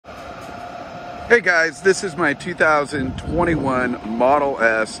Hey guys, this is my 2021 Model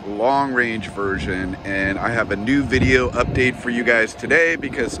S long range version, and I have a new video update for you guys today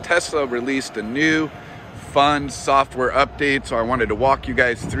because Tesla released a new fun software update, so I wanted to walk you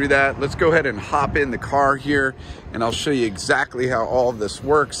guys through that. Let's go ahead and hop in the car here and I'll show you exactly how all of this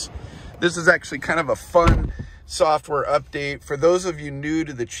works. This is actually kind of a fun software update. For those of you new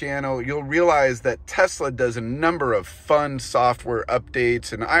to the channel, you'll realize that Tesla does a number of fun software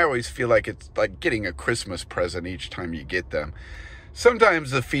updates, and I always feel like it's like getting a Christmas present each time you get them.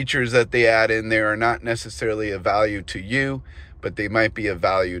 Sometimes the features that they add in there are not necessarily of value to you, but they might be of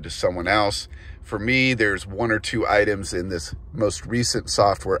value to someone else. For me, there's one or two items in this most recent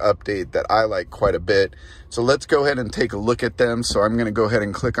software update that I like quite a bit. So let's go ahead and take a look at them. So I'm going to go ahead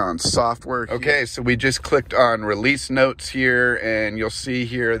and click on software. Okay, so we just clicked on release notes here, and you'll see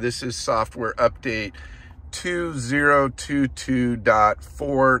here, this is software update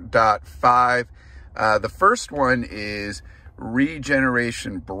 2022.4.5. The first one is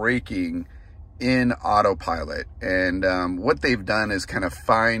regeneration braking in Autopilot, and what they've done is kind of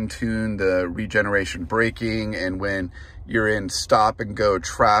fine-tune the regeneration braking, and when you're in stop and go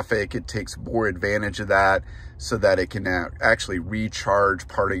traffic, it takes more advantage of that so that it can actually recharge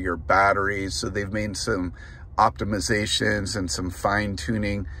part of your batteries. So they've made some optimizations and some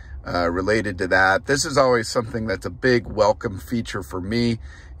fine-tuning related to that. This is always something that's a big welcome feature for me.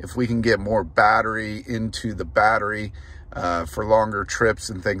 If we can get more battery into the battery for longer trips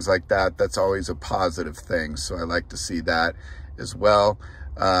and things like that, that's always a positive thing. So I like to see that as well.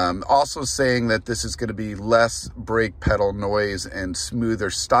 Also saying that this is going to be less brake pedal noise and smoother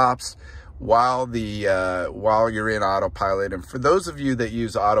stops while you're in Autopilot. And for those of you that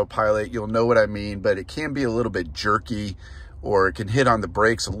use Autopilot, you'll know what I mean, but it can be a little bit jerky, or it can hit on the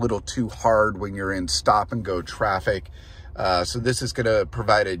brakes a little too hard when you're in stop and go traffic. So this is going to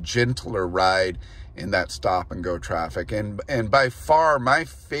provide a gentler ride in that stop and go traffic. And by far my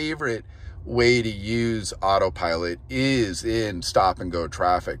favorite way to use Autopilot is in stop and go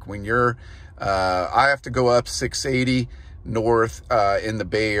traffic. When you're I have to go up 680 north in the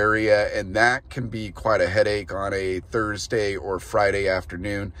Bay Area, and that can be quite a headache on a Thursday or Friday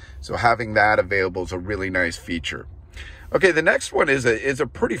afternoon. So having that available is a really nice feature. Okay, the next one is a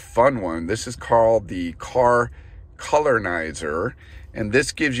pretty fun one. This is called the car Colorizer, and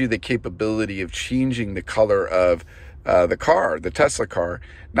this gives you the capability of changing the color of the car, the Tesla car,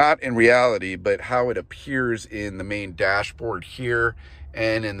 not in reality, but how it appears in the main dashboard here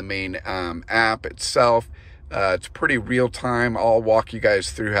and in the main app itself. It's pretty real time. I'll walk you guys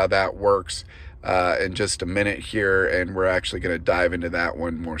through how that works in just a minute here, and we're actually going to dive into that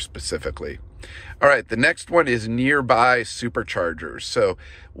one more specifically. All right, the next one is nearby superchargers. So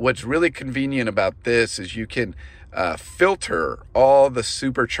what's really convenient about this is you can filter all the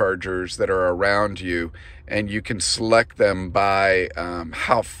superchargers that are around you, and you can select them by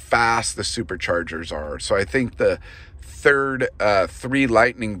how fast the superchargers are. So I think the third 3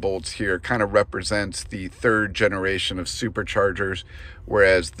 lightning bolts here kind of represents the 3rd generation of superchargers,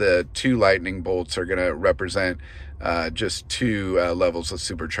 whereas the 2 lightning bolts are going to represent just 2 levels of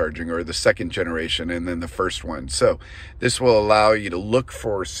supercharging, or the 2nd generation and then the first one. So this will allow you to look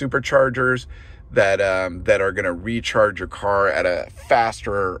for superchargers that are going to recharge your car at a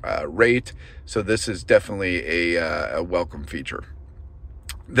faster rate. So this is definitely a welcome feature.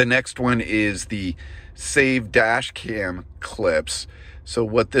 The next one is the save dash cam clips. So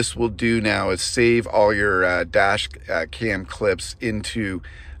what this will do now is save all your dash cam clips into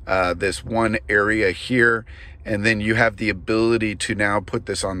this one area here, and then you have the ability to now put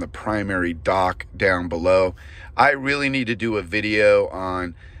this on the primary dock down below. I really need to do a video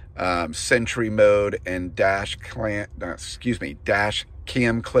on Sentry mode and dash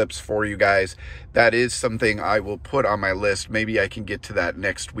cam clips for you guys. That is something I will put on my list. Maybe I can get to that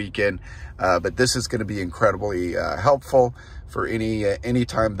next weekend, but this is going to be incredibly helpful for any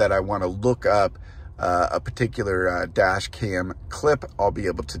time that I want to look up a particular dash cam clip. I'll be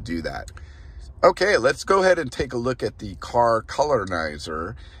able to do that. Okay, let's go ahead and take a look at the car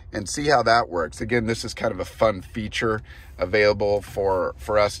Colorizer and see how that works. Again, this is kind of a fun feature available for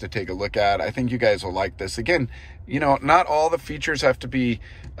us to take a look at. I think you guys will like this. Again, you know, not all the features have to be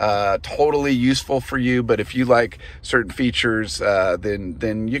totally useful for you, but if you like certain features,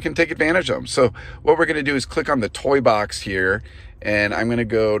 then you can take advantage of them. So what we're going to do is click on the toy box here, and I'm going to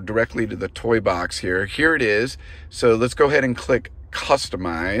go directly to the toy box here. Here it is. So let's go ahead and click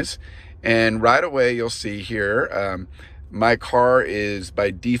customize. And right away, you'll see here, My car is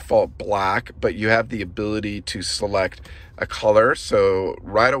by default black, but you have the ability to select a color. So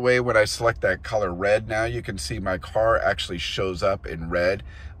right away when I select that color red, now you can see my car actually shows up in red.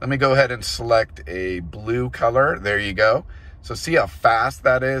 Let me go ahead and select a blue color. There you go. So see how fast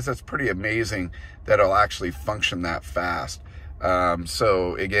that is? That's pretty amazing that it'll actually function that fast.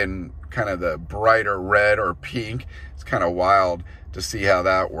 So again, kind of the brighter red or pink. It's kind of wild to see how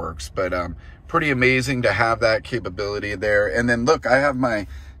that works, but pretty amazing to have that capability there. And then look, I have my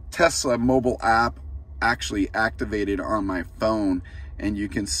Tesla mobile app actually activated on my phone, and you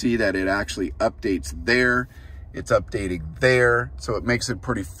can see that it actually updates there. It's updating there, so it makes it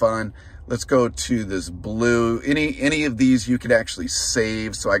pretty fun. Let's go to this blue. Any of these you could actually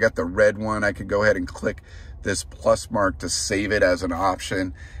save. So I got the red one. I could go ahead and click this plus mark to save it as an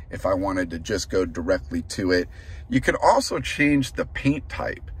option if I wanted to just go directly to it. You could also change the paint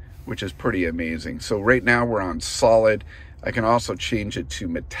type, which is pretty amazing. So right now we're on solid. I can also change it to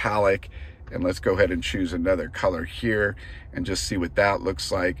metallic, and let's go ahead and choose another color here and just see what that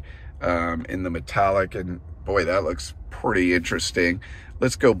looks like in the metallic. And boy, that looks pretty interesting.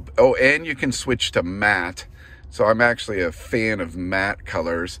 Let's go, oh, and you can switch to matte. So I'm actually a fan of matte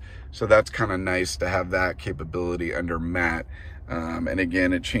colors. So that's kind of nice to have that capability under matte. And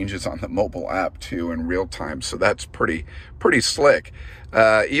again, it changes on the mobile app too in real time. So that's pretty slick.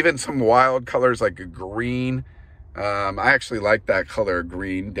 Even some wild colors like a green. I actually like that color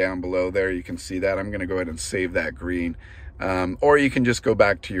green down below there. You can see that. I'm going to go ahead and save that green. Or you can just go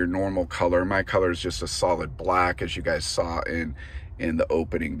back to your normal color. My color is just a solid black, as you guys saw in the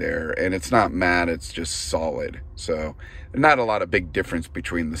opening there. And it's not matte, it's just solid. So not a lot of big difference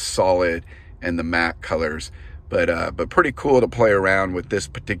between the solid and the matte colors. But pretty cool to play around with this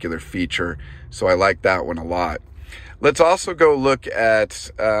particular feature. So I like that one a lot. Let's also go look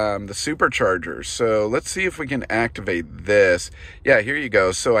at the Superchargers. So let's see if we can activate this. Yeah, here you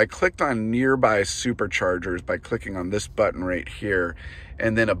go. So I clicked on nearby Superchargers by clicking on this button right here.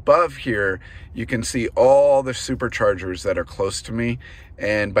 And then above here, you can see all the Superchargers that are close to me.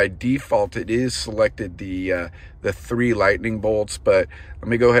 And by default, it is selected the 3 lightning bolts. But let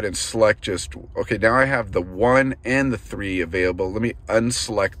me go ahead and select just, okay, now I have the 1 and the 3 available. Let me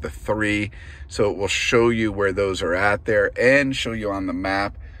unselect the 3 so it will show you where those are at there and show you on the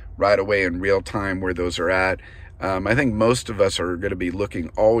map right away in real time where those are at. I think most of us are going to be looking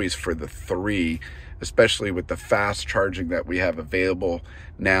always for the 3, especially with the fast charging that we have available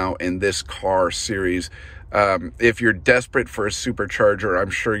now in this car series. If you're desperate for a supercharger, I'm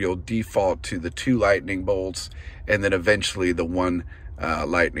sure you'll default to the 2 lightning bolts and then eventually the 1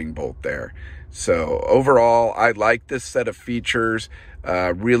 lightning bolt there. So overall, I like this set of features.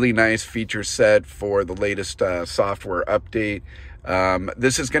 Really nice feature set for the latest software update.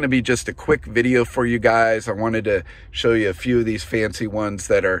 This is going to be just a quick video for you guys. I wanted to show you a few of these fancy ones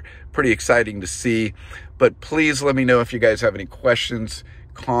that are pretty exciting to see. But please let me know if you guys have any questions,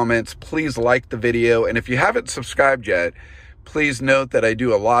 comments. Please like the video. And if you haven't subscribed yet, please note that I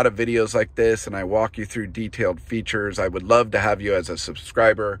do a lot of videos like this and I walk you through detailed features. I would love to have you as a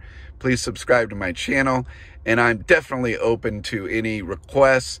subscriber. Please subscribe to my channel. And I'm definitely open to any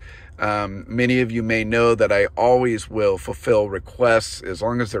requests. Many of you may know that I always will fulfill requests as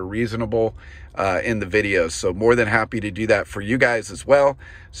long as they're reasonable in the videos. So more than happy to do that for you guys as well.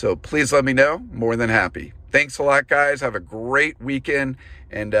 So please let me know. More than happy. Thanks a lot, guys. Have a great weekend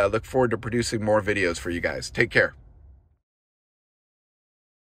and look forward to producing more videos for you guys. Take care.